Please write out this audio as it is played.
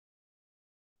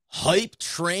Hype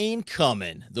train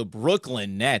coming. The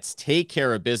Brooklyn Nets take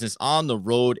care of business on the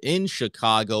road in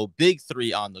Chicago. Big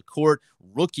three on the court.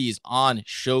 Rookies on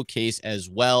showcase as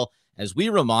well. As we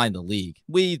remind the league,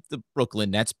 we, the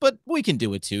Brooklyn Nets, but we can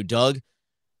do it too, Doug,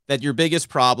 that your biggest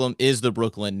problem is the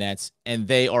Brooklyn Nets, and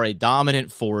they are a dominant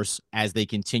force as they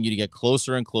continue to get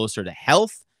closer and closer to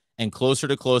health and closer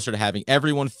to having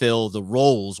everyone fill the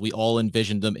roles we all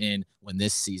envisioned them in when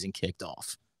this season kicked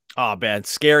off. Oh, man.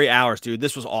 Scary hours, dude.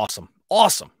 This was awesome.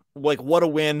 Awesome. Like, what a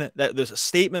win. There's a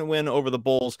statement win over the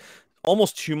Bulls.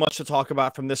 Almost too much to talk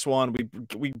about from this one.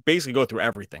 We basically go through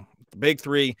everything. The big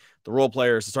three, the role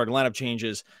players, the starting lineup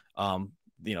changes,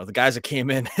 the guys that came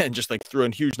in and just like threw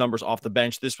in huge numbers off the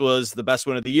bench. This was the best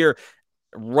win of the year,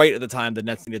 right at the time the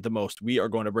Nets needed the most. We are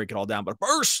going to break it all down. But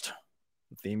first,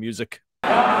 the theme music.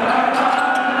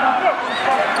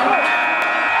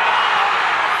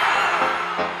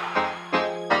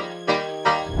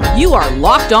 You are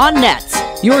Locked On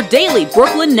Nets, your daily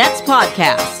Brooklyn Nets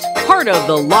podcast. Part of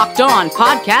the Locked On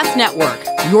Podcast Network,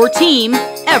 your team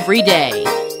every day.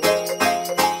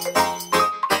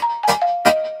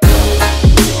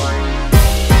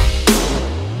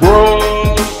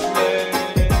 Brooklyn,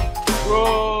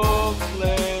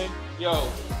 yo.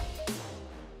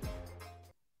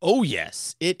 Oh,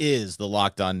 yes, it is the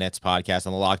Locked On Nets podcast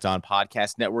on the Locked On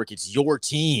Podcast Network. It's your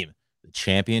team, the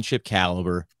championship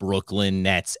caliber Brooklyn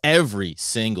Nets, every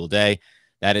single day.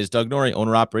 That is Doug Norrie,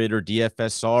 owner-operator,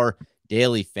 DFSR,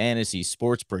 Daily Fantasy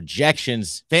Sports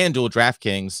Projections, FanDuel,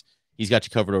 DraftKings. He's got you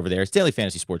covered over there. It's Daily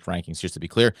Fantasy Sports Rankings, just to be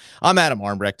clear. I'm Adam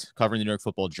Armbrecht, covering the New York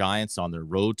Football Giants on their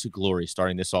road to glory,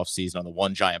 starting this offseason on the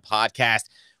One Giant podcast.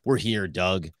 We're here,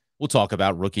 Doug. We'll talk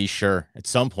about rookies, sure. At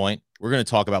some point, we're going to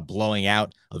talk about blowing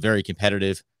out a very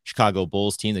competitive Chicago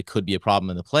Bulls team that could be a problem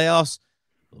in the playoffs.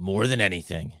 But more than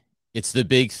anything, it's the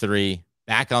big three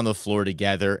back on the floor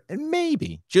together, and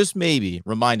maybe, just maybe,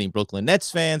 reminding Brooklyn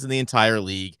Nets fans and the entire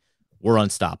league we're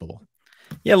unstoppable.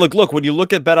 Yeah, look, when you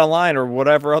look at BetOnline or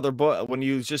whatever other book, when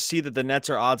you just see that the Nets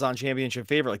are odds-on championship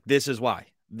favorite, like this is why.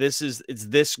 It's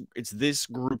this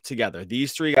group together,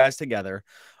 these three guys together.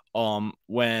 And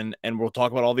we'll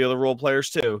talk about all the other role players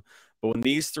too, but when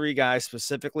these three guys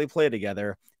specifically play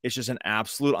together, it's just an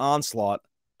absolute onslaught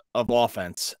of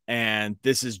offense. And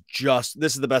this is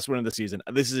the best win of the season.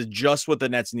 This is just what the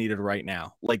Nets needed right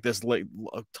now. Like this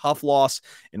tough loss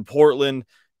in Portland,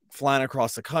 flying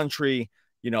across the country,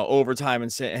 overtime in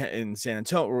San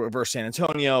Antonio versus San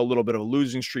Antonio, a little bit of a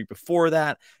losing streak before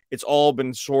that. It's all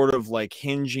been sort of like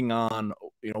hinging on,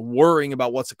 worrying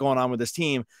about what's going on with this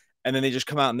team. And then they just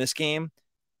come out in this game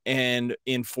and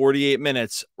in 48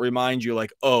 minutes remind you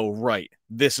like, oh, right,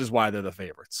 this is why they're the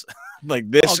favorites. Like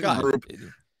this group,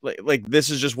 like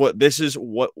this is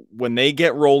what when they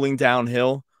get rolling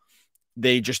downhill,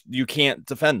 you can't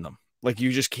defend them. Like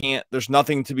you just can't, there's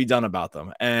nothing to be done about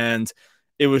them. And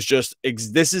it was just,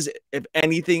 if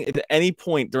anything, at any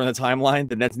point during the timeline,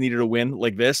 the Nets needed a win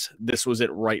like this was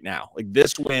it right now. Like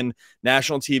this win,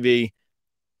 national TV,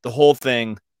 the whole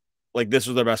thing, like this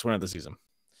was their best win of the season.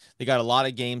 They got a lot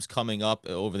of games coming up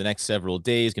over the next several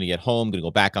days. Going to get home, going to go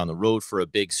back on the road for a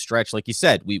big stretch. Like you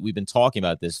said, we've been talking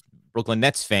about this. Brooklyn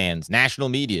Nets fans, national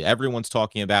media, everyone's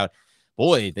talking about,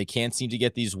 boy, they can't seem to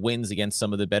get these wins against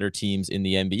some of the better teams in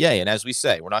the NBA. And as we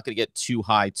say, we're not going to get too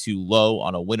high, too low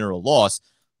on a win or a loss.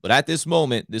 But at this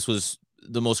moment, this was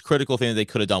the most critical thing that they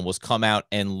could have done was come out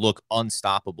and look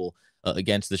unstoppable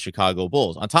against the Chicago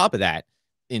Bulls. On top of that,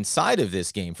 inside of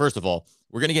this game, first of all,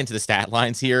 we're going to get into the stat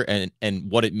lines here and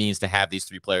what it means to have these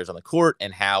three players on the court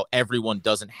and how everyone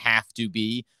doesn't have to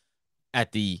be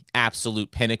at the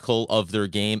absolute pinnacle of their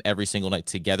game every single night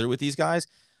together with these guys.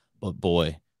 But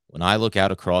boy, when I look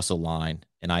out across a line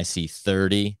and I see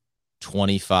 30,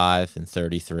 25, and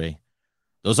 33,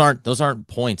 those aren't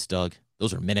points, Doug.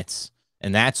 Those are minutes.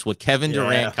 And that's what Kevin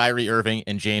Durant, Kyrie Irving,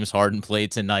 and James Harden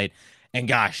played tonight. And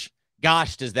gosh,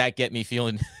 does that get me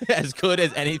feeling as good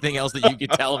as anything else that you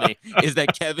could tell me is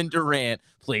that Kevin Durant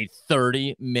played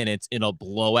 30 minutes in a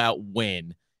blowout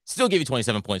win. Still give you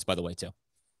 27 points, by the way, too.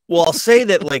 Well, I'll say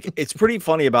that it's pretty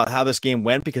funny about how this game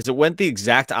went because it went the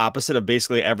exact opposite of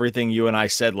basically everything you and I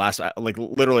said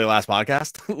literally last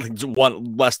podcast, just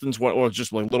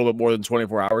a little bit more than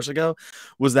 24 hours ago,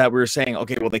 was that we were saying,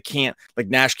 okay, well, they can't,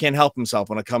 Nash can't help himself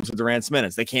when it comes to Durant's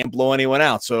minutes. They can't blow anyone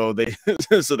out, so they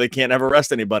can't ever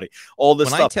rest anybody. All this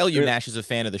stuff. When I tell you Nash is a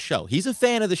fan of the show, he's a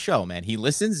fan of the show, man. He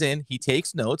listens in, he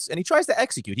takes notes, and he tries to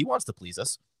execute. He wants to please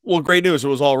us. Well, great news. It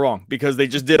was all wrong because they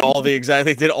just did all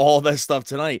that stuff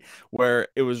tonight where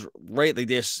it was right.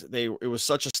 It was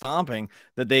such a stomping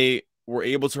that they were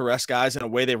able to rest guys in a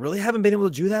way they really haven't been able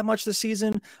to do that much this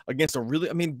season against a really,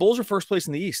 I mean, Bulls are first place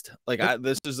in the East. Like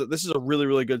this is a really,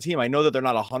 really good team. I know that they're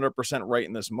not 100% right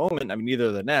in this moment. I mean, neither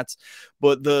are the Nets,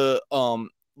 but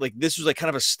like this was like kind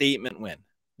of a statement win.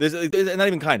 This not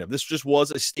even kind of, this just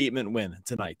was a statement win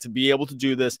tonight to be able to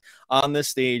do this on this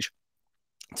stage,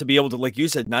 to be able to, like you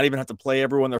said, not even have to play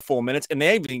everyone their full minutes. And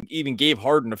they even gave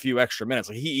Harden a few extra minutes.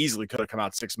 Like he easily could have come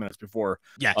out 6 minutes before,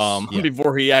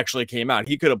 before he actually came out.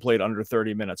 He could have played under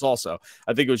 30 minutes also.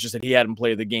 I think it was just that he hadn't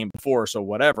played the game before, so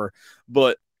whatever.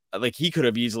 But like he could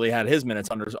have easily had his minutes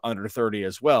under 30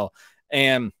 as well.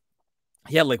 And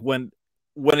yeah, like when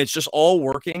it's just all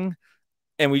working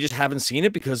and we just haven't seen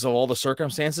it because of all the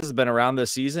circumstances that have been around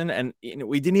this season. And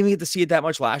we didn't even get to see it that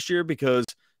much last year because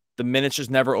the minutes just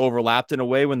never overlapped in a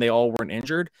way when they all weren't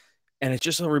injured. And it's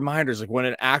just a reminder, like when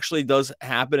it actually does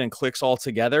happen and clicks all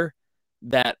together,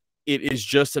 that it is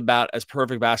just about as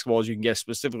perfect basketball as you can get,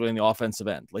 specifically in the offensive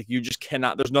end. Like you just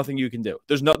cannot, there's nothing you can do.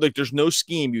 There's no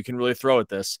scheme you can really throw at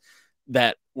this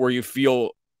that where you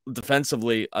feel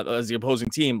defensively as the opposing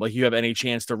team, like you have any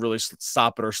chance to really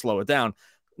stop it or slow it down.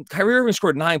 Kyrie Irving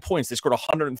scored 9 points. They scored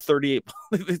 138.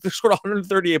 They scored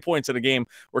 138 points in a game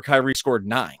where Kyrie scored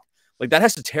 9. Like that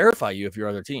has to terrify you if you're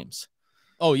other teams.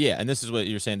 Oh, yeah. And this is what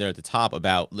you're saying there at the top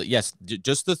about, yes,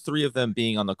 just the three of them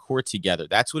being on the court together.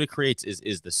 That's what it creates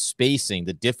is the spacing,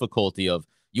 the difficulty of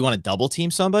you want to double team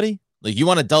somebody. Like you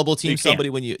want to double team somebody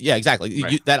when exactly.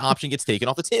 Right. That option gets taken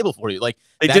off the table for you. Like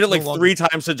they did it like 3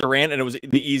 times to Durant, and it was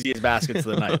the easiest baskets of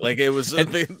the night. Like it was.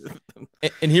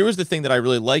 And here was the thing that I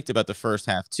really liked about the first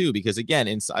half too, because again,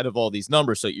 inside of all these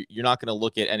numbers, so you're not going to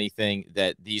look at anything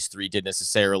that these three did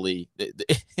necessarily.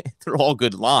 They're all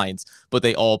good lines, but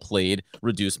they all played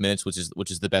reduced minutes, which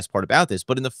is the best part about this.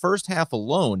 But in the first half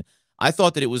alone, I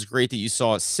thought that it was great that you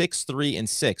saw 6, 3, and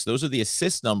 6. Those are the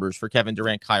assist numbers for Kevin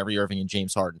Durant, Kyrie Irving, and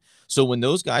James Harden. So when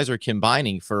those guys are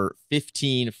combining for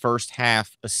 15 first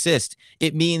half assists,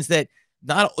 it means that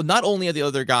not only are the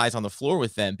other guys on the floor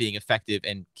with them being effective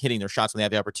and hitting their shots when they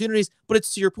have the opportunities, but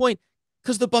it's to your point,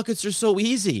 because the buckets are so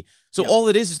easy. So all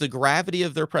it is the gravity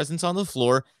of their presence on the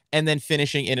floor and then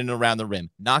finishing in and around the rim,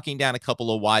 knocking down a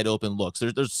couple of wide open looks.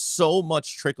 There's so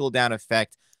much trickle down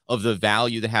effect of the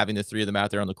value that having the three of them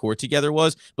out there on the court together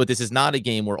was, but this is not a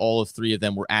game where all of three of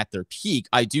them were at their peak.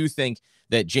 I do think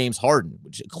that James Harden,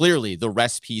 which clearly the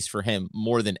rest piece for him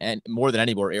more than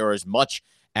anybody, or as much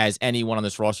as anyone on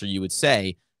this roster, you would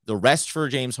say, the rest for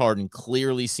James Harden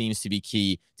clearly seems to be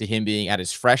key to him being at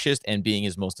his freshest and being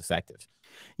his most effective.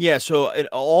 Yeah, so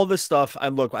all this stuff, I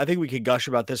think we could gush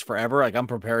about this forever. Like I'm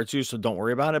prepared to, so don't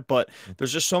worry about it. But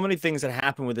there's just so many things that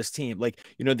happen with this team. Like,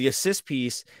 the assist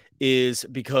piece is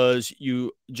because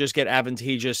you just get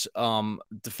advantageous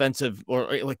defensive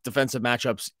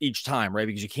matchups each time, right?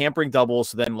 Because you can't bring doubles.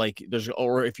 So then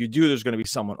or if you do, there's going to be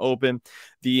someone open.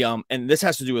 And this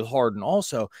has to do with Harden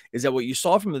also, is that what you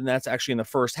saw from the Nets actually in the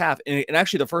first half, and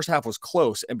actually the first half was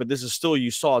close, but this is still,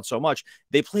 you saw it so much.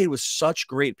 They played with such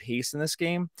great pace in this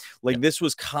game. This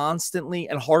was constantly,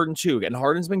 and Harden too. And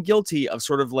Harden's been guilty of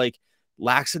sort of like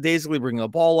lackadaisically bringing the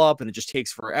ball up, and it just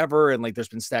takes forever. And there's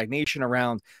been stagnation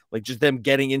around just them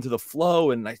getting into the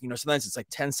flow. And sometimes it's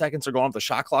 10 seconds are going off the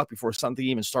shot clock before something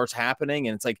even starts happening.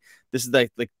 And it's this is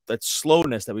that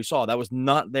slowness that we saw that was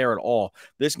not there at all.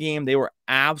 This game, they were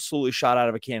absolutely shot out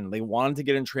of a cannon. They wanted to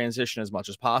get in transition as much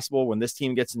as possible. When this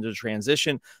team gets into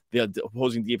transition, the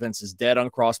opposing defense is dead on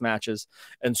cross matches.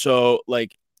 And so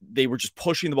they were just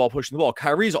pushing the ball.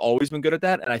 Kyrie's always been good at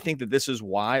that. And I think that this is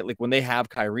why, when they have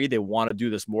Kyrie, they want to do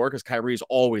this more, because Kyrie's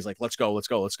always let's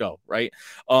go. Right.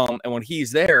 And when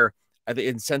he's there, I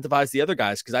think incentivize the other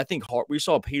guys. Cause I think we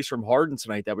saw a pace from Harden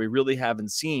tonight that we really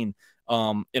haven't seen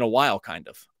in a while, kind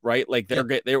of, right?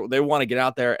 They want to get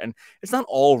out there, and it's not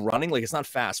all running. It's not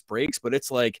fast breaks, but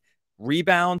it's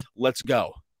rebound. Let's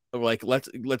go.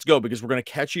 Let's go, because we're going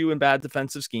to catch you in bad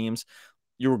defensive schemes.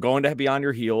 You were going to be on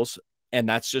your heels, and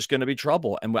that's just going to be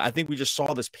trouble. And I think we just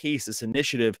saw this pace, this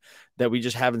initiative that we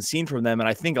just haven't seen from them. And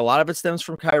I think a lot of it stems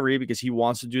from Kyrie, because he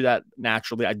wants to do that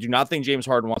naturally. I do not think James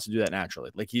Harden wants to do that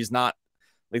naturally. He's not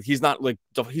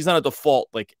a default,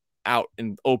 out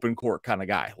in open court kind of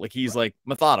guy. He's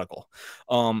methodical.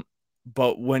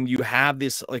 But when you have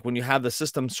this, when you have the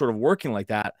system sort of working like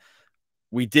that,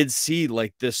 we did see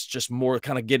this just more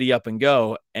kind of giddy up and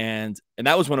go. And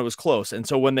that was when it was close. And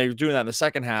so when they were doing that in the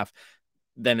second half,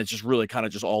 then it's just really kind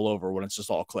of just all over when it's just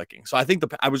all clicking. So I think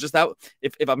if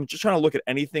I'm just trying to look at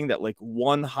anything that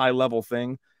one high level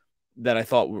thing that I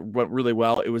thought went really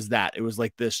well, it was that. It was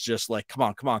this, just come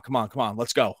on,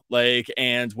 let's go.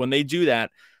 And when they do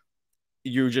that,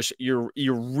 you're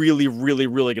really, really,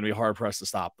 really going to be hard pressed to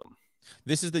stop them.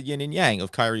 This is the yin and yang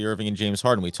of Kyrie Irving and James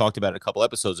Harden. We talked about it a couple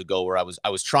episodes ago where I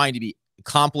was trying to be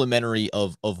complimentary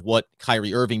of what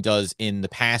Kyrie Irving does in the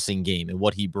passing game and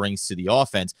what he brings to the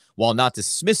offense, while not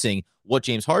dismissing what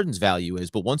James Harden's value is.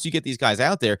 But once you get these guys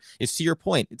out there, it's to your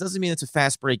point. It doesn't mean it's a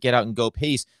fast break, get out and go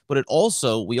pace, but it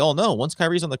also, we all know, once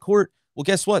Kyrie's on the court, well,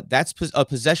 guess what? That's a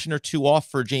possession or two off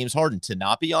for James Harden to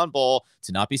not be on ball,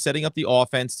 to not be setting up the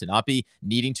offense, to not be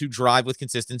needing to drive with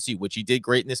consistency, which he did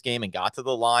great in this game and got to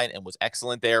the line and was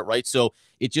excellent there, right? So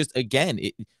it just, again,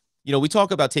 we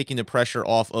talk about taking the pressure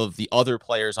off of the other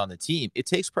players on the team. It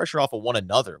takes pressure off of one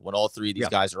another when all three of these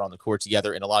guys are on the court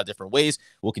together in a lot of different ways.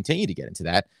 We'll continue to get into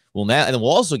that. And then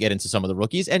we'll also get into some of the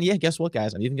rookies. And yeah, guess what,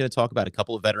 guys? I'm even going to talk about a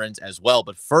couple of veterans as well.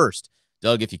 But first,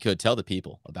 Doug, if you could tell the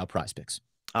people about Prize Picks.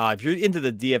 If you're into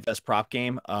the DFS prop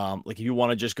game, like if you want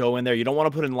to just go in there, you don't want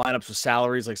to put in lineups with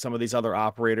salaries like some of these other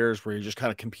operators where you're just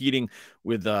kind of competing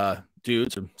with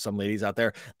dudes or some ladies out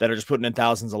there that are just putting in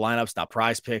thousands of lineups. Now,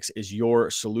 Prize Picks is your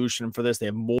solution for this. They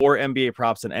have more NBA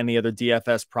props than any other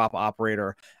DFS prop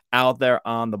operator out there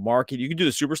on the market. You can do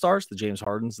the superstars, the James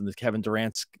Hardens and the Kevin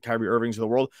Durants, Kyrie Irvings of the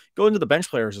world. Go into the bench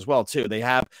players as well, too. They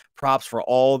have props for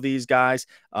all of these guys.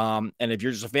 And if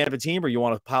you're just a fan of a team or you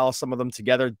want to pile some of them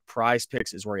together, Prize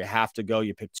Picks is where you have to go.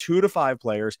 You pick 2 to 5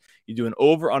 players. You do an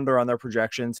over-under on their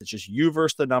projections. It's just you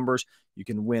versus the numbers. You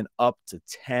can win up to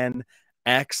 10x.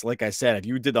 Like I said, if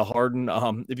you did the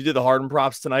Harden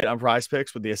props tonight on Prize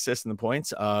Picks with the assists and the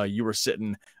points, you were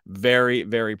sitting very,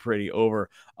 very pretty over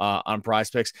on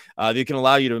Prize Picks. They can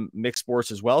allow you to mix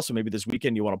sports as well. So maybe this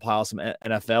weekend you want to pile some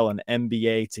NFL and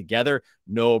NBA together.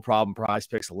 No problem. Prize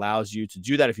Picks allows you to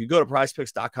do that. If you go to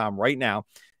prizepicks.com right now,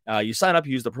 you sign up,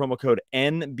 you use the promo code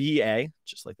NBA,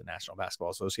 just like the National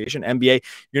Basketball Association, NBA.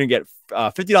 You're going to get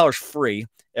 $50 free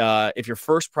if your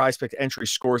first Prize Pick entry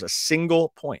scores a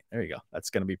single point. There you go. That's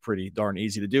going to be pretty darn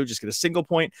easy to do. Just get a single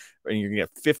point, and you're going to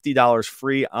get $50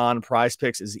 free on Prize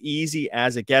Picks. As easy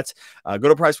as it gets. Go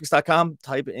to prizepicks.com,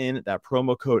 type in that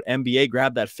promo code NBA,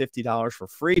 grab that $50 for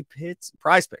free.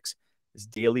 Prize Picks is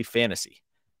daily fantasy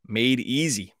made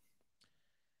easy.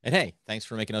 And hey, thanks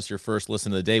for making us your first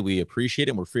listen of the day. We appreciate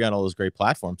it. And we're free on all those great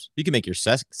platforms. You can make your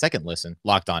second listen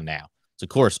Locked On now. It's, of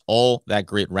course, all that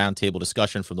great roundtable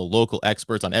discussion from the local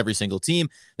experts on every single team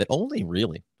that only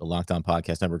really the Locked On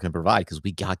Podcast Network can provide, because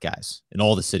we got guys in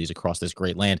all the cities across this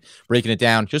great land breaking it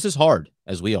down just as hard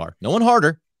as we are. No one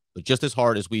harder, but just as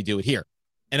hard as we do it here.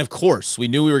 And, of course, we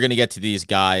knew we were going to get to these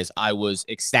guys. I was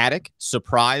ecstatic,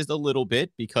 surprised a little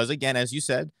bit because, again, as you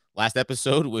said, last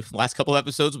couple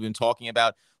episodes, we've been talking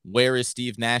about where is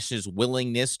Steve Nash's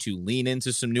willingness to lean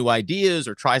into some new ideas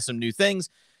or try some new things.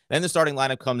 Then the starting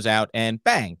lineup comes out and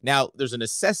bang. Now, there's a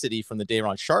necessity from the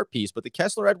Day'Ron Sharpe piece, but the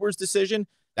Kessler Edwards decision,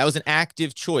 that was an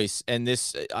active choice. And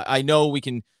this, I know we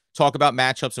can talk about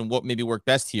matchups and what maybe worked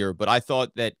best here, but I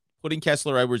thought that putting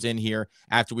Kessler Edwards in here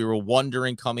after we were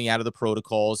wondering coming out of the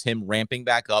protocols, him ramping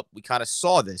back up, we kind of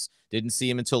saw this. Didn't see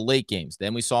him until late games.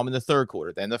 Then we saw him in the third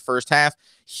quarter. Then the first half.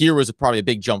 Here was probably a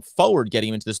big jump forward getting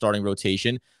him into the starting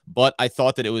rotation. But I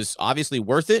thought that it was obviously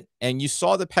worth it. And you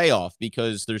saw the payoff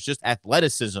because there's just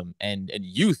athleticism and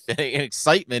youth and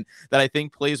excitement that I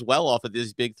think plays well off of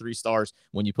these big 3 stars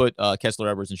when you put Kessler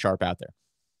Edwards and Sharpe out there.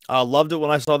 Loved it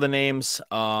when I saw the names,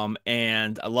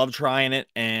 and I love trying it,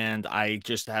 and I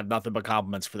just had nothing but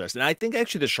compliments for this. And I think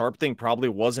actually the Sharpe thing probably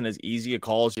wasn't as easy a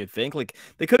call as you think. Like,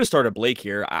 they could have started Blake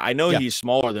here. I know he's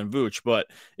smaller than Vooch, but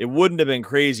it wouldn't have been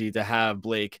crazy to have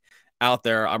Blake out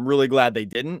there. I'm really glad they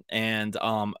didn't, and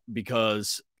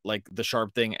because like the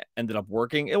Sharpe thing ended up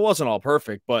working. It wasn't all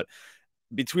perfect, but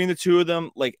between the two of them,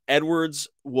 like Edwards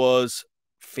was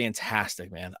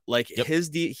fantastic, man. Like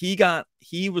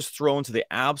he was thrown to the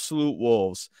absolute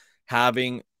wolves,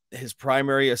 having his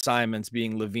primary assignments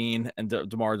being Levine and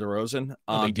DeMar DeRozan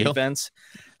on defense.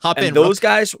 Those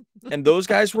guys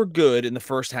were good in the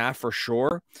first half for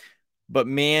sure. But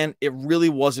man, it really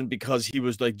wasn't because he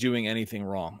was like doing anything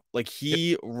wrong. Like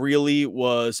he really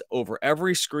was over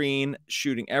every screen,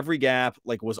 shooting every gap,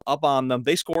 like was up on them.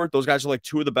 They scored. Those guys are like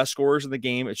 2 of the best scorers in the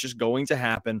game. It's just going to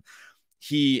happen.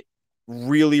 He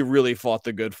really, really fought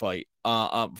the good fight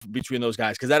between those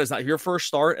guys, because that is not your first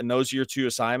start, and those are your 2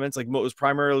 assignments. Like it was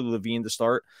primarily Levine to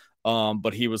start,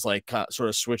 but he was like sort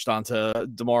of switched onto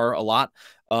DeMar a lot.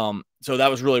 So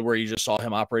that was really where you just saw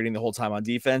him operating the whole time on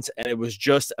defense, and it was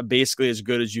just basically as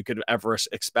good as you could ever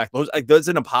expect. That's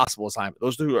an impossible assignment.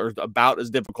 Those 2 are about as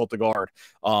difficult to guard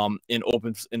in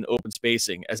open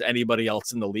spacing as anybody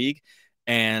else in the league,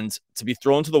 and to be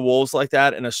thrown to the wolves like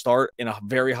that in a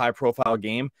very high profile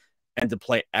game and to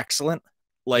play excellent,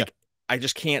 like I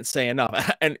just can't say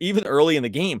enough. And even early in the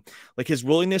game, like his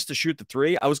willingness to shoot the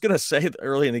three, I was going to say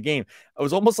early in the game, it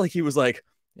was almost like he was like,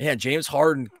 yeah, James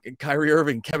Harden, Kyrie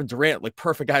Irving, Kevin Durant, like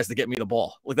perfect guys to get me the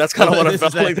ball. Like that's kind of what I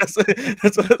felt like. That's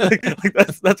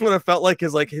what it felt like.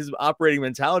 His operating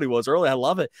mentality was early. I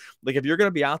love it. Like if you're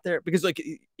gonna be out there, because like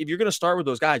if you're gonna start with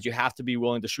those guys, you have to be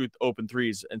willing to shoot open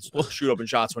threes and shoot open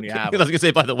shots when you have. I was gonna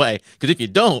say, by the way, because if you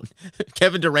don't,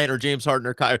 Kevin Durant or James Harden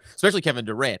or Kyrie, especially Kevin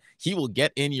Durant, he will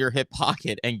get in your hip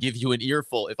pocket and give you an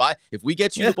earful. If we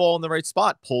get you the ball in the right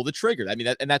spot, pull the trigger. I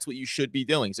mean, that's what you should be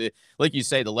doing. So, like you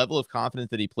say, the level of confidence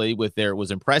that he played with there was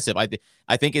impressive. I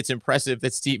think it's impressive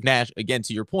that Steve Nash, again,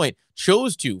 to your point,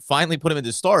 chose to finally put him in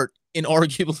the start in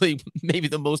arguably maybe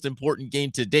the most important game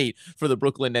to date for the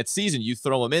Brooklyn Nets season. You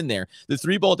throw him in there. The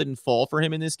three ball didn't fall for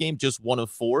him in this game, just 1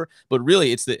 of 4. But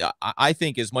really, I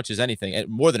think as much as anything,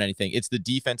 more than anything, it's the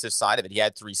defensive side of it. He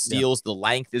had 3 steals. Yeah. The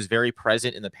length is very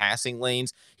present in the passing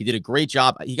lanes. He did a great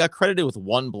job. He got credited with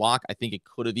 1 block. I think it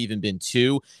could have even been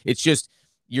 2. It's just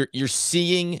you're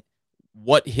seeing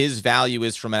what his value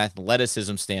is from an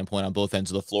athleticism standpoint on both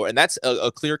ends of the floor. And that's a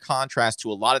clear contrast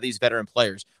to a lot of these veteran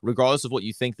players, regardless of what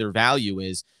you think their value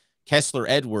is. Kessler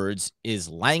Edwards is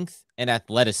length and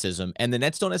athleticism, and the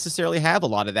Nets don't necessarily have a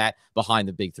lot of that behind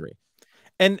the big three.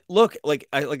 And look, like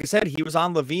I said, he was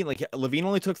on LaVine. Like LaVine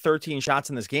only took 13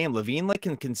 shots in this game. LaVine like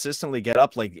can consistently get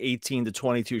up like 18 to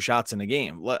 22 shots in a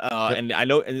game. And I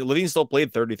know LaVine still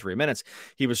played 33 minutes.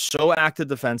 He was so active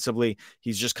defensively. He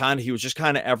was just kind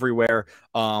of everywhere.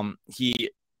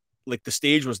 Like the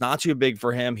stage was not too big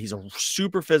for him. He's a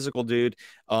super physical dude.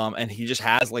 And he just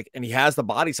has he has the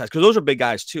body size, because those are big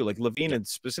guys too. Like LaVine and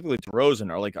specifically DeRozan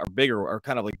are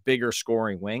kind of bigger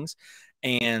scoring wings.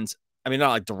 And I mean,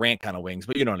 not like Durant kind of wings,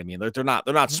 but you know what I mean? They're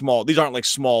not small. These aren't like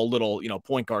small little,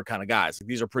 point guard kind of guys. Like,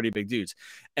 these are pretty big dudes.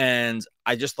 And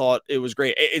I just thought it was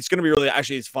great. It's going to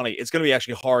be it's funny. It's going to be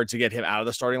actually hard to get him out of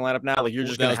the starting lineup now. Like you're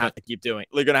just going to have to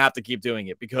keep doing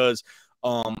it because,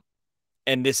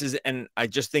 and I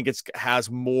just think it's going to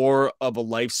have more of a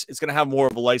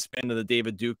lifespan than the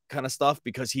David Duke kind of stuff,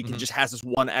 because he just has this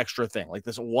one extra thing, like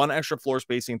this one extra floor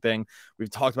spacing thing.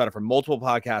 We've talked about it for multiple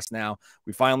podcasts now.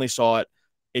 We finally saw it.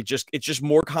 It's just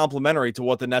more complementary to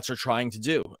what the Nets are trying to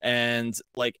do. And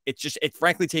like, it's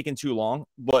frankly taken too long,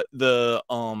 but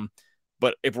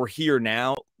but if we're here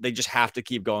now, they just have to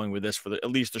keep going with this for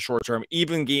at least the short term,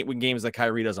 even when games that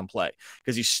Kyrie doesn't play,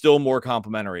 because he's still more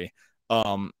complementary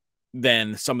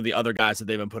than some of the other guys that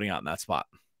they've been putting out in that spot.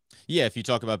 Yeah, if you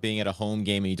talk about being at a home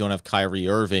game and you don't have Kyrie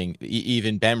Irving,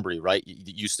 even Bembry, right?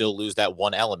 You still lose that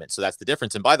one element. So that's the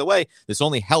difference. And by the way, this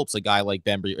only helps a guy like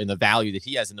Bembry in the value that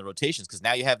he has in the rotations, because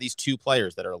now you have these 2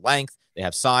 players that are length, they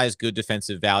have size, good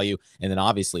defensive value, and then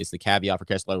obviously it's the caveat for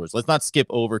Kessler Edwards. Let's not skip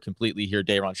over completely here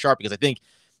Sharpe, because I think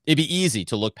it'd be easy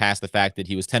to look past the fact that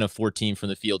he was 10 of 14 from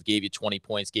the field, gave you 20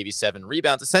 points, gave you 7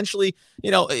 rebounds. Essentially,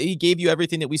 he gave you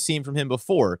everything that we've seen from him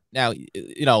before. Now,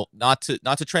 not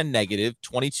to trend negative,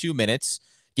 22 minutes,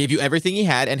 gave you everything he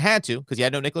had to, because he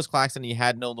had no Nicholas Claxton, and he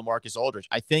had no LaMarcus Aldridge.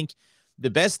 I think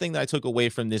the best thing that I took away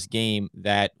from this game,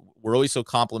 that we're always so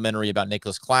complimentary about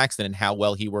Nicholas Claxton and how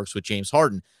well he works with James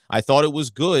Harden, I thought it was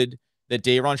good that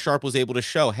Sharpe was able to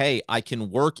show, hey, I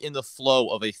can work in the flow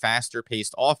of a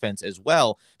faster-paced offense as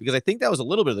well, because I think that was a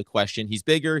little bit of the question. He's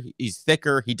bigger, he's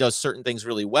thicker, he does certain things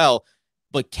really well,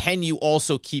 but can you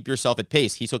also keep yourself at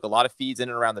pace? He took a lot of feeds in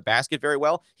and around the basket very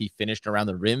well. He finished around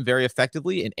the rim very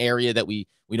effectively, an area that we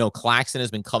know Claxton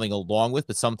has been coming along with,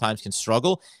 but sometimes can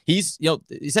struggle. He's an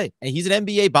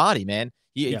NBA body, man.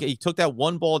 He took that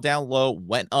one ball down low,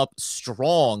 went up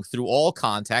strong through all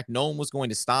contact. No one was going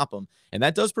to stop him. And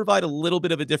that does provide a little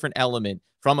bit of a different element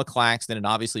from a Claxton and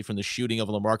obviously from the shooting of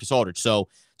a LaMarcus Aldridge. So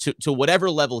to whatever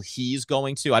level he's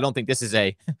going to, I don't think this is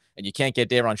and you can't get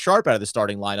Sharpe out of the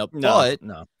starting lineup.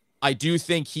 No. I do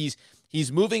think he's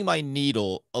moving my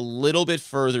needle a little bit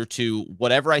further to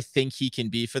whatever I think he can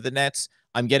be for the Nets.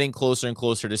 I'm getting closer and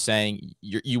closer to saying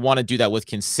you want to do that with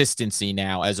consistency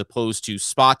now, as opposed to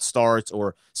spot starts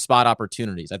or spot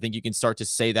opportunities. I think you can start to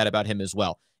say that about him as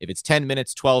well. If it's 10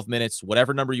 minutes, 12 minutes,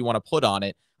 whatever number you want to put on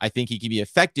it, I think he can be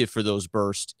effective for those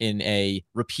bursts in a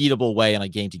repeatable way on a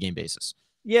game-to-game basis.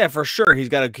 Yeah, for sure. He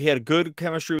had a good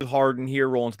chemistry with Harden here,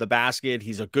 rolling to the basket.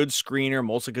 He's a good screener,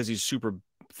 mostly because he's super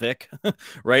thick,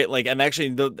 right? Like, and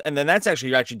then that's actually,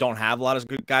 you actually don't have a lot of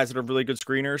good guys that are really good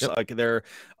screeners. Yep. Like they're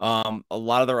a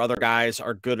lot of their other guys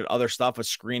are good at other stuff, but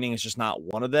screening is just not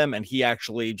one of them. And he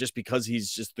actually, just because he's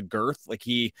just the girth, like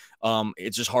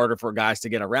it's just harder for guys to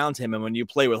get around him. And when you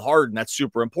play with Harden, that's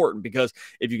super important, because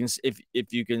if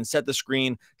you can set the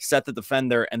screen, set the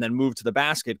defender, and then move to the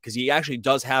basket, because he actually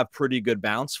does have pretty good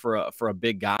bounce for a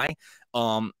big guy.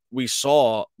 we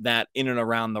saw that in and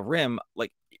around the rim,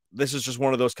 like this is just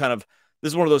one of those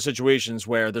this is one of those situations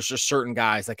where there's just certain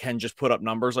guys that can just put up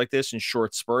numbers like this in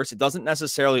short spurts. It doesn't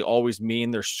necessarily always mean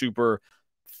they're super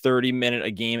 30-minute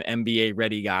a game NBA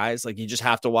ready guys. Like you just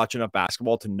have to watch enough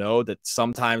basketball to know that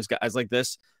sometimes guys like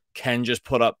this can just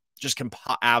put up,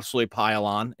 absolutely pile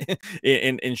on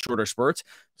in shorter spurts.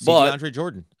 But DeAndre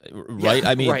Jordan, right? Yeah,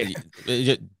 I mean,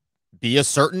 right. Be a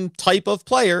certain type of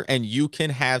player and you can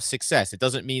have success. It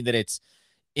doesn't mean that it's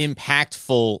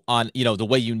impactful on, the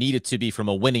way you need it to be from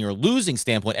a winning or losing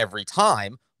standpoint every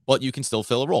time, but you can still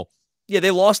fill a role. Yeah,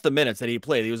 they lost the minutes that he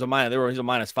played. He was a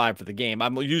 -5 for the game.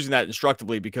 I'm using that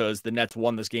instructively because the Nets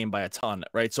won this game by a ton,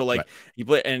 right? So Right. He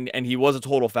played and he was a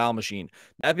total foul machine.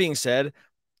 That being said,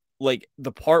 like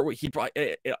the part where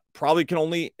it probably can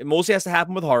only, it mostly has to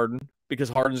happen with Harden because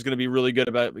Harden's going to be really good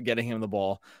about getting him the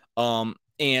ball.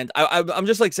 And I'm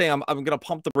just like saying, I'm going to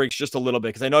pump the brakes just a little bit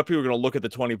because I know people are going to look at the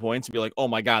 20 points and be like, oh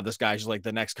my God, this guy's just like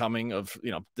the next coming of,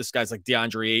 this guy's like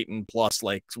DeAndre Ayton plus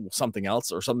like something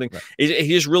else or something. Right.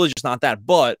 He's really just not that.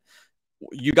 But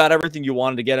you got everything you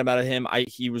wanted to get him out of him.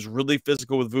 He was really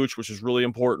physical with Vooch, which is really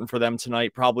important for them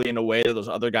tonight, probably in a way that those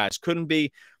other guys couldn't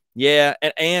be. Yeah,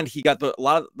 and he got a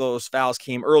lot of those fouls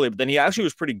came early, but then he actually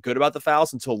was pretty good about the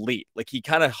fouls until late. Like he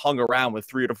kind of hung around with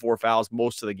 3 to 4 fouls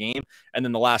most of the game, and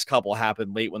then the last couple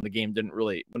happened late when the game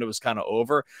when it was kind of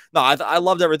over. No, I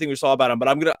loved everything we saw about him, but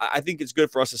I think it's good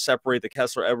for us to separate the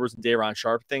Kessler, Edwards, and Day'Ron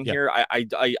Sharpe thing here.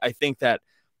 I think that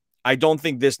I don't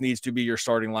think this needs to be your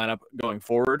starting lineup going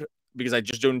forward because I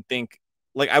just don't think.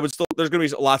 Like I would still, there's going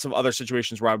to be lots of other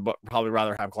situations where I'd probably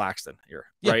rather have Claxton here,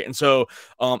 right? And so,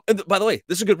 and by the way,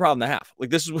 this is a good problem to have. Like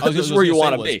this is where you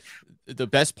want to be. The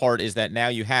best part is that now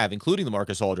you have, including the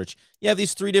Marcus Aldridge, you have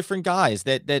these 3 different guys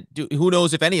that do, who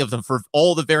knows if any of them, for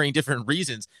all the varying different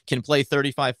reasons, can play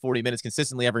 35, 40 minutes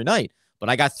consistently every night. But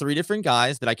I got 3 different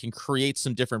guys that I can create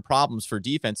some different problems for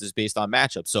defenses based on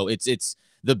matchups. So it's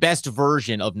the best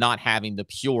version of not having the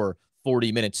pure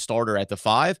 40-minute starter at the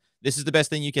 5. This is the best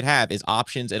thing you could have is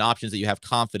options and options that you have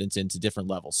confidence in to different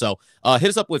levels. So hit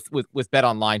us up with Bet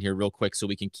Online here real quick so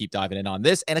we can keep diving in on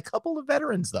this and a couple of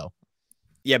veterans, though.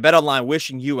 Yeah, Bet Online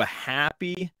wishing you a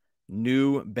happy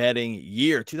new betting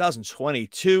year.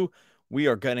 2022, we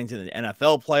are getting to the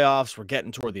NFL playoffs. We're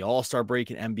getting toward the All-Star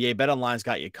break in NBA. Bet Online's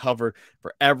got you covered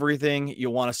for everything you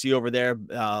want to see over there.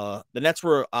 The Nets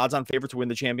were odds-on favorite to win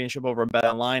the championship over Bet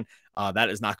Online. That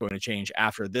is not going to change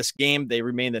after this game. They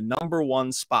remain the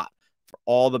 #1 spot for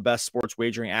all the best sports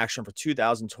wagering action for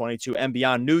 2022 and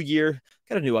beyond. New year,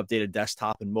 got a new updated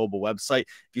desktop and mobile website.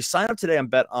 If you sign up today on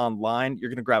Bet Online, you're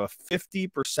going to grab a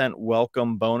 50%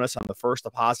 welcome bonus on the first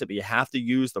deposit, but you have to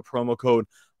use the promo code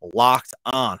Locked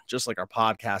On, just like our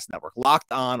podcast network.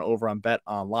 Locked On over on Bet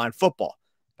Online. Football,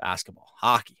 basketball,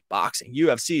 hockey, boxing,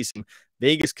 UFC, some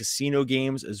Vegas casino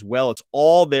games as well. It's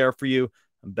all there for you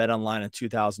on Bet Online in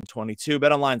 2022.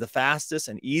 Bet Online, the fastest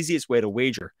and easiest way to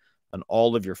wager on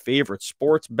all of your favorite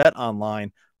sports. Bet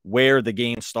Online, where the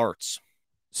game starts.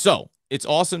 So it's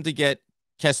awesome to get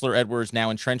Kessler Edwards now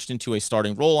entrenched into a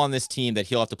starting role on this team that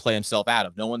he'll have to play himself out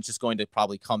of. No one's just going to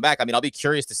probably come back. I mean, I'll be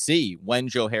curious to see when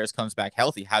Joe Harris comes back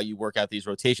healthy, how you work out these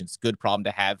rotations. Good problem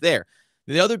to have there.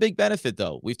 The other big benefit,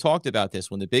 though, we've talked about this,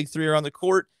 when the big 3 are on the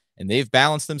court and they've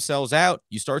balanced themselves out,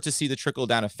 you start to see the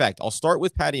trickle-down effect. I'll start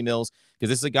with Patty Mills because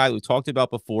this is a guy we talked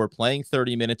about before, playing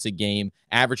 30 minutes a game,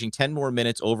 averaging 10 more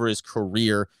minutes over his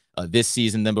career this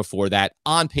season than before that,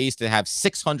 on pace to have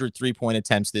 600 3-point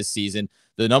attempts this season.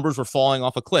 The numbers were falling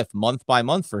off a cliff month by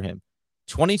month for him.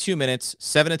 22 minutes,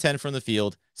 7 of 10 from the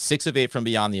field, 6 of 8 from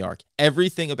beyond the arc.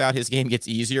 Everything about his game gets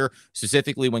easier,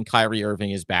 specifically when Kyrie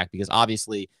Irving is back, because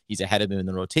obviously he's ahead of him in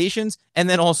the rotations. And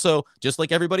then also, just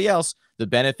like everybody else, the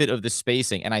benefit of the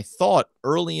spacing. And I thought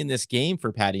early in this game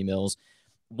for Patty Mills,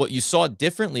 what you saw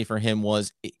differently for him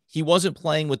was he wasn't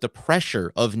playing with the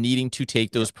pressure of needing to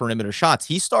take those perimeter shots.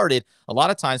 He started a lot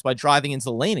of times by driving into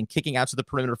the lane and kicking out to the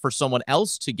perimeter for someone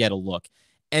else to get a look,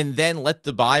 and then let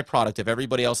the byproduct of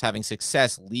everybody else having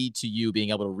success lead to you being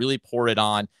able to really pour it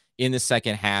on in the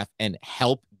second half and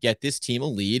help get this team a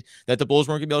lead that the Bulls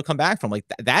weren't going to be able to come back from. Like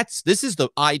this is the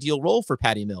ideal role for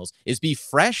Patty Mills, is be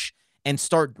fresh and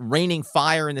start raining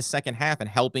fire in the second half and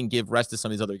helping give rest to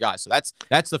some of these other guys. So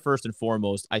that's the first and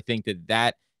foremost. I think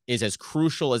that is as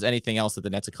crucial as anything else that the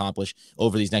Nets accomplish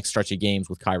over these next stretch of games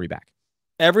with Kyrie back.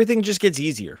 Everything just gets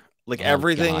easier. Like Oh,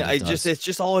 everything, God, it does. it's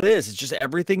just all it is. It's just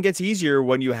everything gets easier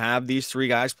when you have these three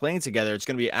guys playing together. It's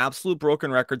going to be absolute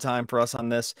broken record time for us on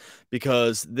this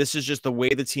because this is just the way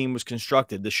the team was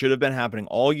constructed. This should have been happening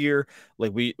all year.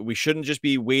 Like we shouldn't just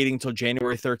be waiting till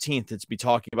January 13th to be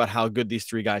talking about how good these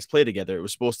three guys play together. It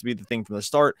was supposed to be the thing from the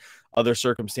start. Other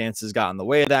circumstances got in the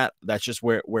way of that. That's just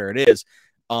where it is.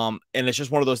 And it's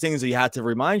just one of those things that you have to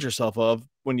remind yourself of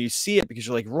when you see it, because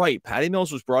you're like, right, Patty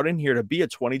Mills was brought in here to be a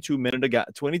 22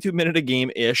 minute a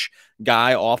game ish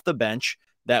guy off the bench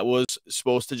that was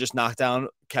supposed to just knock down,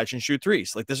 catch and shoot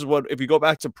threes. Like this is what, if you go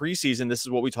back to preseason, this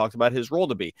is what we talked about his role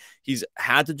to be. He's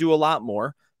had to do a lot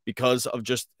more because of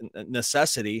just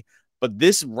necessity. But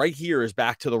this right here is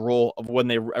back to the role of when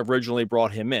they originally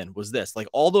brought him in. Was this like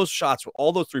all those shots,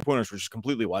 all those 3-pointers were just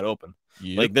completely wide open.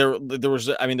 Yep. Like there was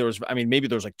maybe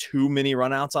there was like 2 mini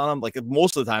runouts on him. Like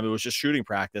most of the time it was just shooting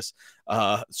practice.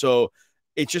 So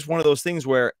it's just one of those things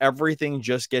where everything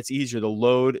just gets easier. The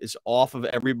load is off of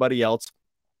everybody else.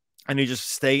 And you just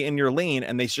stay in your lane,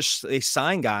 and they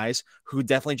sign guys who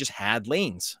definitely just had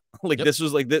lanes. Like This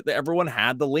was like everyone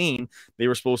had the lane they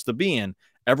were supposed to be in.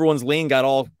 Everyone's lane got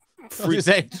all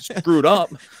screwed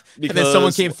up because and then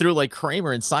someone came through like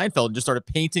Kramer and Seinfeld and just started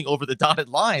painting over the dotted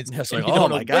lines. It's like, oh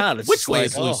my God, which way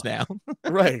is loose now?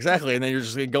 Right, exactly. And then you're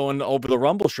just going over the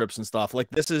rumble strips and stuff.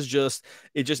 Like this is just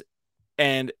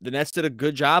and the Nets did a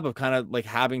good job of kind of like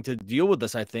having to deal with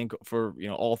this, I think, for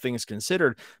all things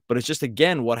considered. But it's just,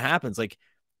 again, what happens, like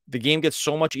the game gets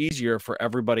so much easier for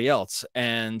everybody else,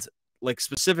 and like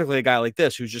specifically a guy like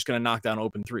this who's just going to knock down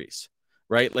open threes.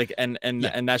 Right. Like, and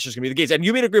that's just gonna be the case. And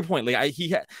you made a great point. Like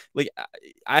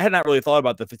I had not really thought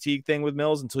about the fatigue thing with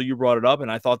Mills until you brought it up. And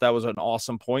I thought that was an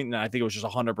awesome point. And I think it was just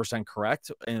 100%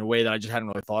 correct in a way that I just hadn't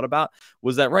really thought about.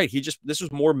 Was that right? This was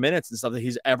more minutes and stuff that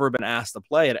he's ever been asked to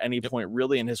play at any point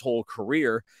really in his whole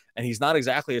career. And he's not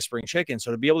exactly a spring chicken.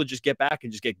 So to be able to just get back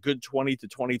and just get good 20 to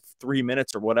 23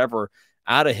 minutes or whatever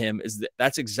out of him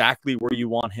that's exactly where you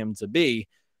want him to be.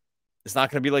 It's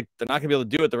not going to be like they're not going to be able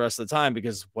to do it the rest of the time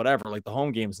because whatever, like the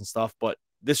home games and stuff. But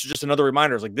this is just another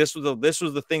reminder. It's like this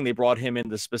was the thing they brought him in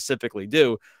to specifically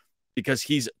do because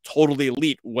he's totally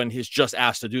elite when he's just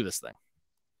asked to do this thing.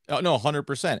 Oh, no,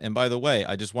 100%. And by the way,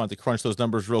 I just wanted to crunch those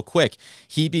numbers real quick.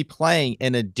 He'd be playing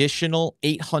an additional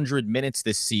 800 minutes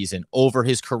this season over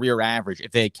his career average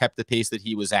if they had kept the pace that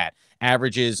he was at.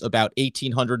 Averages about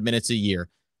 1,800 minutes a year.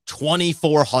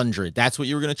 2,400. That's what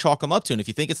you were going to chalk him up to. And if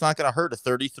you think it's not going to hurt a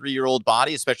 33-year-old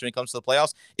body, especially when it comes to the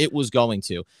playoffs, it was going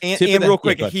to. And real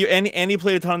quick, he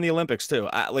played a ton in the Olympics too.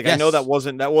 Yes. I know that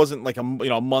wasn't like a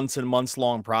months and months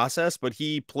long process, but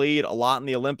he played a lot in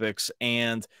the Olympics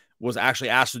and was actually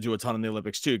asked to do a ton in the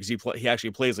Olympics too, because he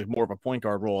actually plays like more of a point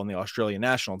guard role in the Australian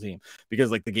national team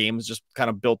because like the game is just kind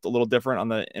of built a little different on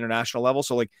the international level.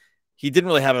 So like he didn't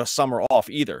really have a summer off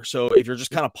either. So if you're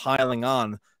just kind of piling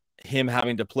on him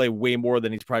having to play way more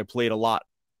than he's probably played a lot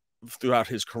throughout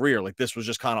his career, like this was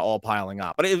just kind of all piling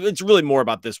up. But it's really more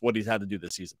about what he's had to do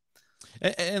this season.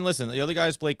 And listen, the other guy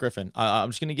is Blake Griffin. I'm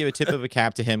just going to give a tip of a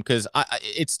cap to him because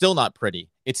it's still not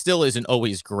pretty. It still isn't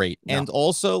always great. No. And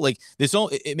also, like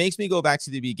it makes me go back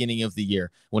to the beginning of the year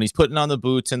when he's putting on the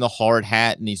boots and the hard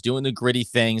hat and he's doing the gritty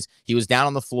things. He was down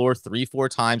on the floor 3-4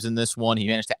 times in this one. He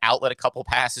managed to outlet a couple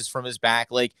passes from his back.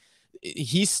 Like,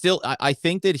 he's still, I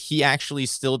think that he actually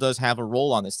still does have a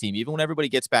role on this team, even when everybody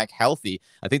gets back healthy.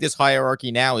 I think this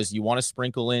hierarchy now is you want to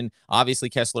sprinkle in, obviously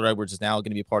Kessler Edwards is now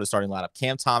going to be a part of the starting lineup.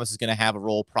 Cam Thomas is going to have a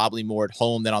role probably more at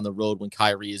home than on the road when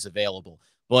Kyrie is available.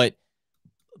 But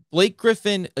Blake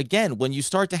Griffin, again, when you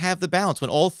start to have the balance, when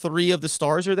all three of the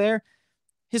stars are there,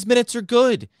 his minutes are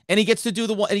good. And he gets to do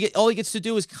all he gets to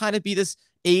do is kind of be this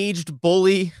aged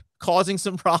bully, causing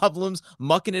some problems,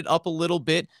 mucking it up a little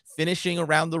bit, finishing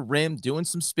around the rim, doing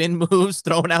some spin moves,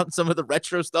 throwing out some of the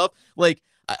retro stuff. Like,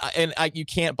 you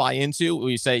can't buy into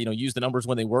when you say, use the numbers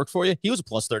when they work for you. He was a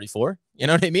plus 34. You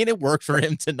know what I mean? It worked for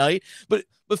him tonight. But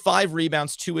 5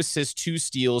 rebounds, 2 assists, 2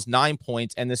 steals, 9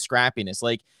 points, and the scrappiness.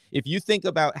 Like, if you think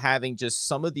about having just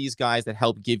some of these guys that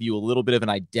help give you a little bit of an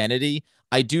identity,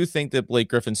 I do think that Blake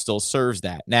Griffin still serves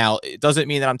that. Now, it doesn't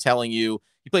mean that I'm telling you,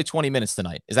 he played 20 minutes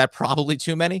tonight. Is that probably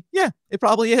too many? Yeah, it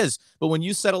probably is. But when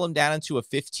you settle him down into a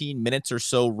 15 minutes or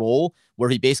so role where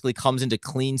he basically comes in to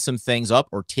clean some things up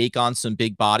or take on some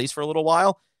big bodies for a little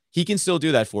while, he can still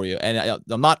do that for you. And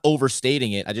I'm not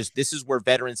overstating it. This is where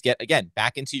veterans get, again,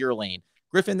 back into your lane.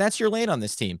 Griffin, that's your lane on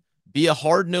this team. Be a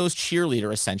hard-nosed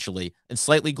cheerleader, essentially, and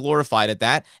slightly glorified at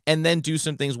that, and then do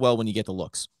some things well when you get the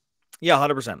looks. Yeah,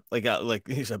 100%. Like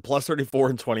he said, plus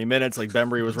 34 in 20 minutes. Like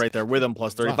Bembry was right there with him,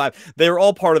 plus 35. They were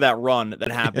all part of that run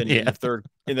that happened in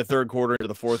the third quarter into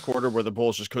the fourth quarter where the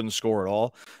Bulls just couldn't score at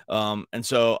all. And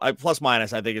so plus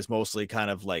minus, I think is mostly kind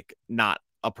of like not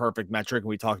a perfect metric. And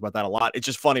we talked about that a lot. It's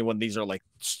just funny when these are like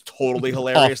totally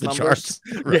hilarious numbers.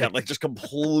 Right. Yeah, like just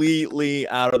completely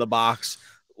out of the box,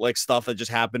 like stuff that just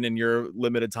happened in your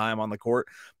limited time on the court.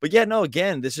 But yeah, no,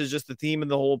 again, this is just the theme of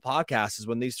the whole podcast is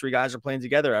when these three guys are playing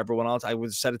together, everyone else, I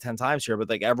would said it 10 times here, but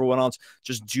like everyone else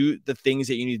just do the things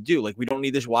that you need to do. Like we don't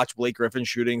need to watch Blake Griffin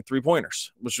shooting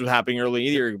 3-pointers, which was happening early in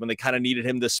the year when they kind of needed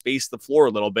him to space the floor a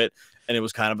little bit. And it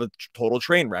was kind of a total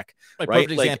train wreck. Right.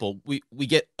 Perfect example. We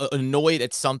get annoyed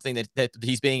at something that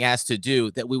he's being asked to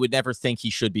do that we would never think he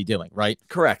should be doing. Right.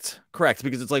 Correct.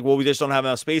 Because it's like, well, we just don't have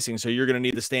enough spacing. So you're going to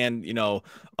need to stand,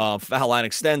 foul line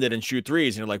extended and shoot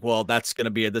threes. And you're like, well, that's going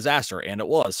to be a disaster. And it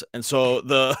was. And so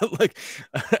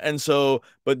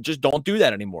but just don't do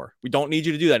that anymore. We don't need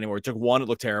you to do that anymore. It took one. It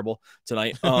looked terrible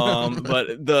tonight. And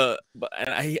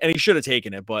he should have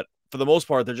taken it. But for the most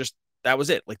part, that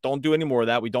was it. Like, don't do any more of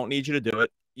that. We don't need you to do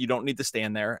it. You don't need to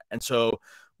stand there. And so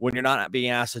when you're not being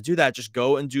asked to do that, just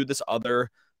go and do this other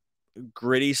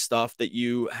gritty stuff that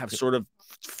you have sort of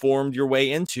formed your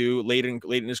way into late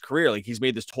in his career. Like he's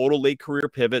made this total late career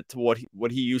pivot to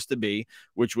what he used to be,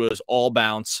 which was all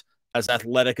bounce, as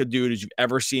athletic a dude as you've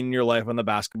ever seen in your life on the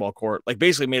basketball court. Like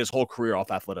basically made his whole career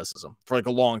off athleticism for like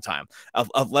a long time.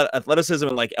 Athleticism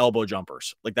and like elbow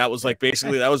jumpers. Like that was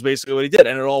basically what he did,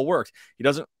 and it all worked. He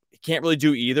can't really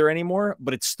do either anymore,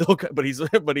 but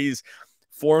he's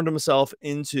formed himself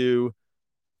into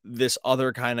this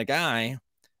other kind of guy.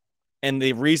 And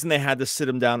the reason they had to sit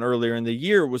him down earlier in the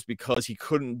year was because he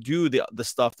couldn't do the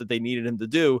stuff that they needed him to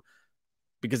do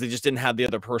because they just didn't have the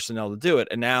other personnel to do it.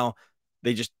 And now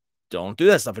they just don't do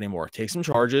that stuff anymore. Take some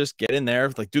charges, get in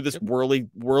there, like do this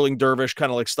whirling dervish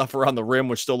kind of like stuff around the rim,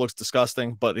 which still looks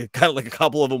disgusting, but it kind of like a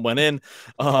couple of them went in.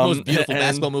 Most beautiful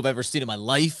basketball move I've ever seen in my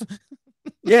life.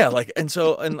 Yeah, like, and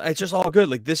it's just all good.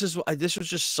 Like this was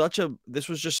just such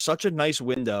a nice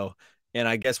window. And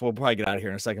I guess we'll probably get out of here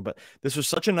in a second, but this was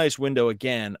such a nice window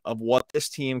again of what this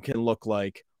team can look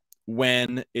like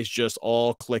when it's just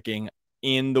all clicking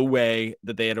in the way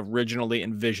that they had originally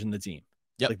envisioned the team.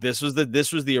 Yep. Like this was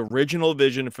the original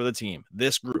vision for the team,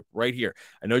 this group right here.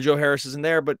 I know Joe Harris isn't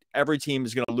there, but every team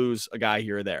is going to lose a guy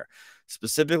here or there.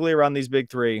 Specifically around these big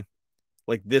three,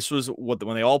 like this was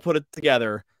when they all put it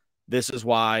together, this is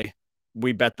why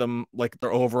we bet them like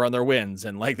they're over on their wins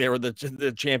and like they were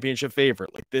the championship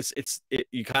favorite. Like this,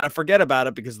 you kind of forget about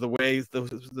it because the way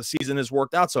the season has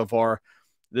worked out so far,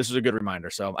 this is a good reminder.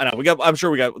 So I know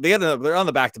they're on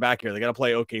the back-to-back here. They got to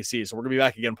play OKC. So we're gonna be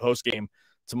back again post-game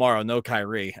tomorrow. No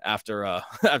Kyrie after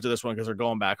this one because they're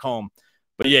going back home.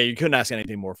 But yeah, you couldn't ask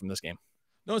anything more from this game.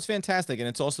 No, it's fantastic. And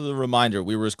it's also the reminder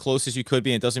we were as close as you could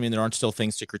be. And it doesn't mean there aren't still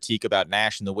things to critique about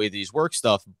Nash and the way that he's worked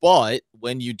stuff. But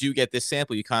when you do get this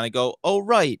sample, you kind of go, oh,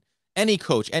 right. Any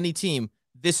coach, any team,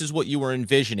 this is what you were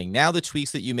envisioning. Now the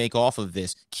tweaks that you make off of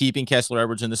this, keeping Kessler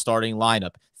Edwards in the starting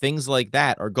lineup, things like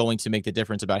that are going to make the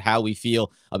difference about how we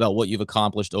feel about what you've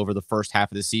accomplished over the first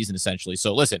half of the season, essentially.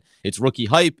 So listen, it's rookie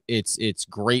hype. It's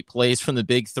great plays from the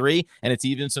big three, and it's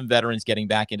even some veterans getting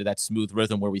back into that smooth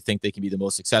rhythm where we think they can be the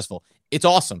most successful. It's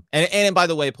awesome. And by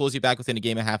the way, it pulls you back within a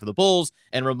game and a half of the Bulls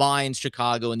and reminds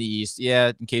Chicago in the East,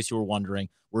 yeah, in case you were wondering,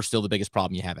 we're still the biggest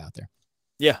problem you have out there.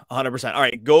 Yeah, 100%. All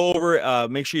right, go over.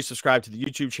 Make sure you subscribe to the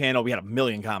YouTube channel. We had 1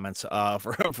 million comments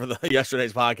for the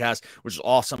yesterday's podcast, which is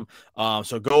awesome.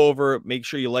 So go over. Make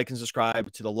sure you like and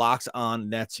subscribe to the Locked On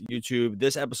Nets YouTube.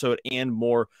 This episode and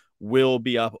more will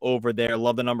be up over there.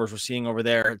 Love the numbers we're seeing over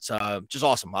there. It's just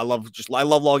awesome. I love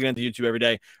logging into YouTube every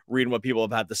day, reading what people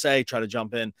have had to say, try to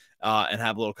jump in and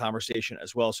have a little conversation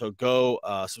as well. So go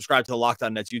subscribe to the Locked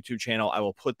On Nets YouTube channel. I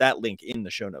will put that link in the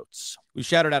show notes. We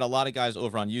shouted out a lot of guys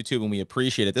over on YouTube, and we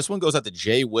appreciate it. This one goes out to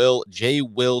J Will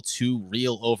 2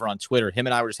 Real over on Twitter. Him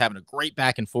and I were just having a great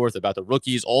back and forth about the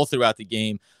rookies all throughout the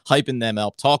game, hyping them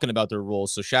up, talking about their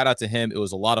roles. So shout out to him. It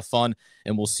was a lot of fun,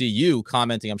 and we'll see you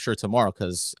commenting, I'm sure, tomorrow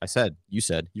because you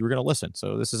said you were going to listen.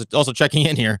 So this is also checking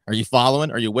in here. Are you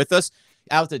following? Are you with us?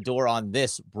 Out the door on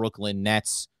this Brooklyn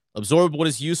Nets. Absorb what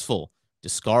is useful,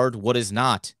 discard what is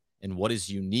not, and what is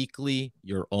uniquely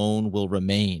your own will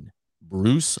remain.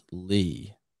 Bruce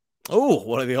Lee. Oh,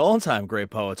 one of the all-time great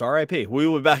poets, R.I.P. We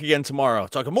will be back again tomorrow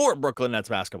talking more Brooklyn Nets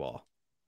basketball.